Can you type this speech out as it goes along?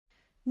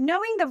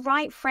Knowing the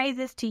right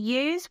phrases to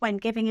use when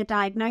giving a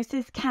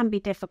diagnosis can be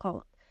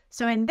difficult.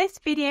 So in this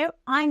video,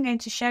 I'm going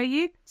to show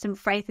you some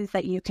phrases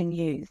that you can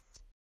use.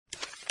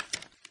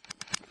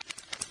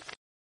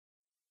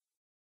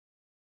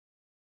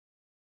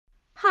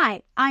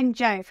 Hi, I'm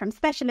Jo from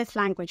Specialist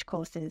Language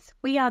Courses.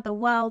 We are the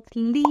world's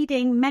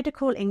leading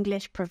medical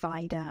English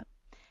provider.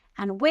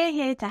 And we're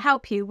here to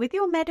help you with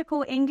your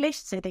medical English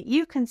so that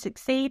you can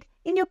succeed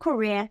in your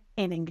career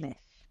in English.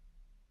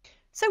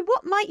 So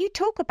what might you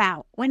talk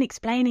about when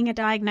explaining a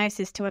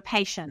diagnosis to a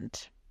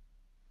patient?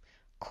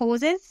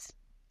 Causes,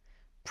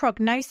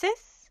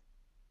 prognosis,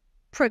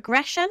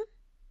 progression,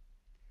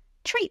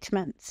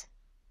 treatment,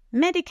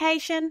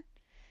 medication,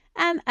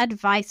 and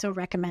advice or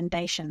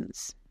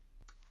recommendations.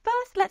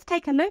 First, let's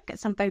take a look at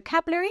some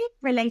vocabulary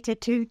related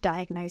to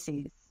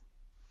diagnoses.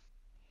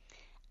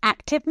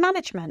 Active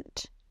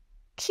management,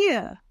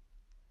 cure,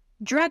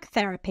 drug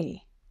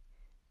therapy,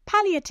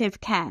 palliative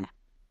care,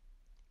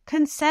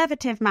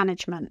 conservative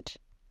management,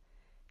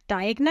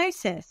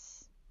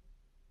 diagnosis,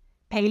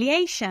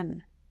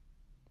 palliation,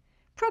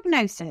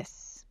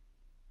 prognosis.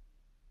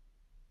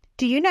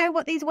 Do you know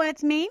what these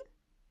words mean?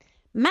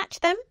 Match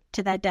them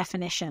to their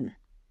definition.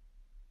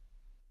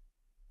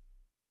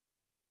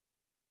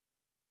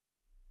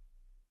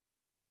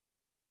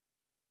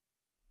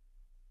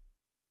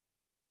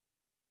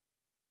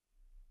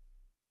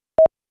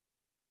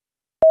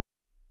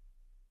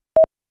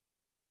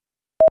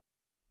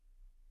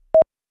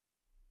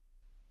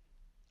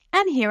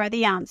 And here are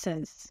the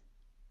answers.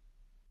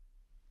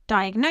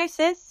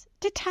 Diagnosis,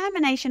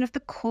 determination of the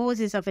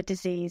causes of a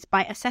disease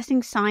by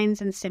assessing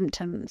signs and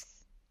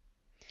symptoms.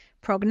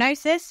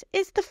 Prognosis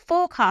is the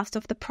forecast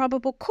of the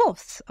probable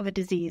course of a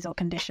disease or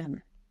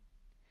condition.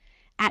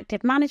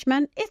 Active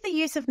management is the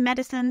use of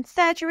medicine,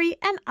 surgery,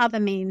 and other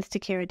means to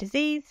cure a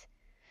disease.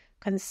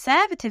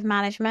 Conservative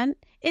management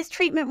is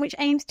treatment which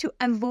aims to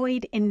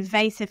avoid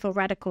invasive or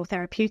radical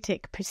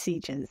therapeutic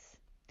procedures.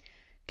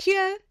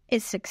 Cure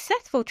is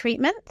successful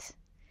treatment.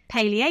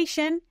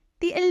 Palliation,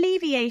 the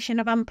alleviation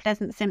of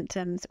unpleasant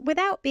symptoms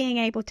without being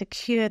able to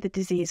cure the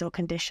disease or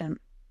condition.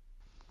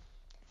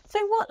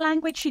 So what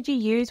language should you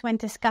use when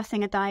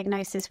discussing a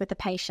diagnosis with a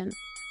patient?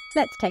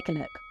 Let's take a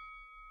look.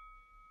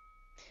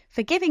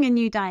 For giving a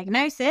new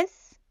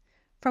diagnosis,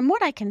 from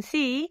what I can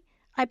see,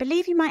 I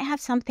believe you might have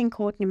something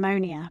called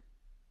pneumonia.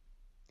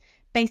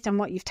 Based on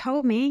what you've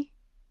told me,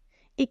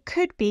 it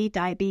could be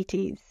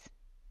diabetes.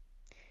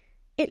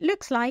 It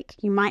looks like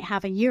you might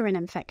have a urine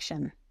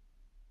infection.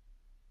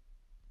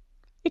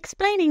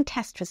 Explaining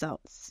test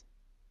results.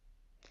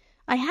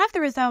 I have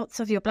the results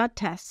of your blood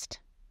test.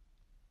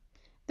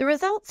 The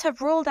results have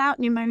ruled out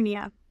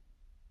pneumonia.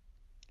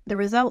 The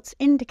results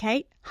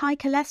indicate high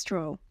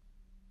cholesterol.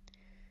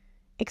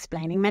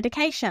 Explaining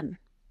medication.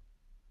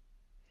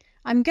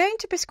 I'm going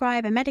to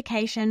prescribe a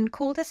medication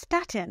called a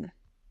statin.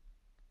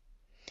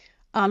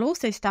 I'll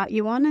also start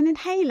you on an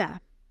inhaler.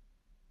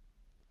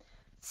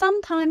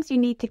 Sometimes you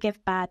need to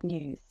give bad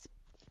news.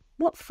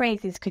 What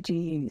phrases could you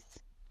use?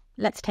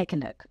 Let's take a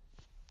look.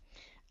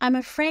 I'm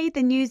afraid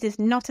the news is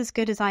not as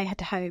good as I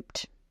had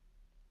hoped.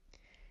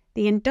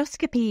 The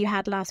endoscopy you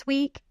had last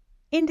week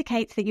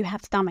indicates that you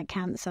have stomach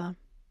cancer.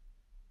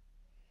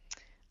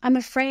 I'm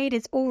afraid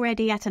it's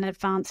already at an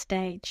advanced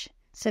stage,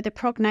 so the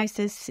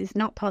prognosis is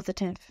not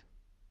positive.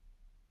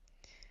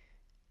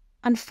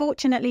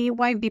 Unfortunately, it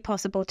won't be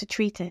possible to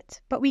treat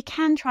it, but we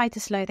can try to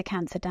slow the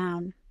cancer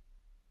down.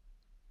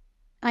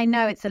 I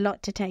know it's a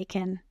lot to take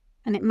in,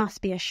 and it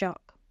must be a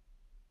shock.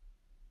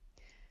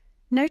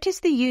 Notice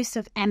the use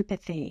of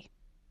empathy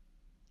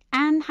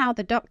and how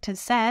the doctor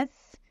says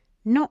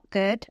not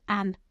good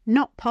and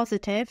not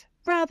positive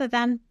rather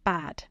than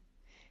bad.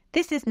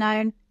 This is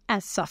known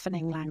as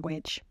softening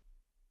language.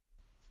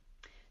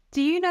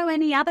 Do you know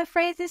any other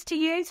phrases to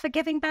use for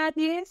giving bad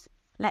news?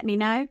 Let me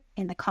know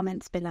in the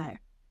comments below.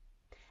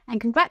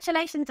 And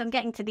congratulations on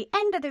getting to the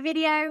end of the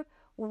video.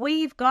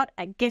 We've got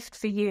a gift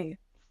for you.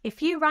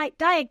 If you write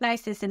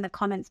diagnosis in the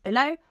comments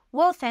below,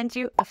 we'll send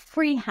you a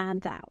free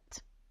handout.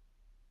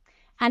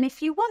 And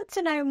if you want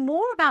to know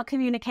more about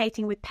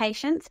communicating with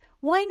patients,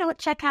 why not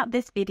check out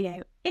this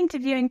video,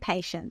 Interviewing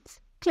Patients?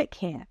 Click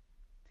here.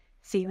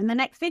 See you in the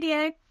next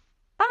video.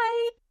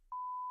 Bye!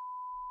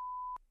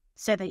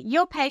 So that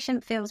your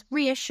patient feels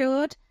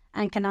reassured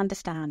and can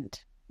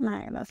understand.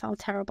 No, that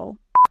sounds terrible.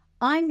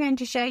 I'm going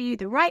to show you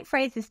the right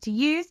phrases to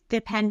use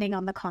depending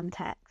on the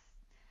context.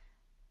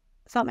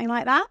 Something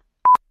like that.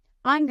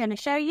 I'm going to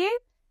show you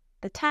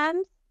the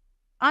terms.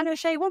 I'm going to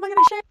show you, what am I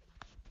going to show you?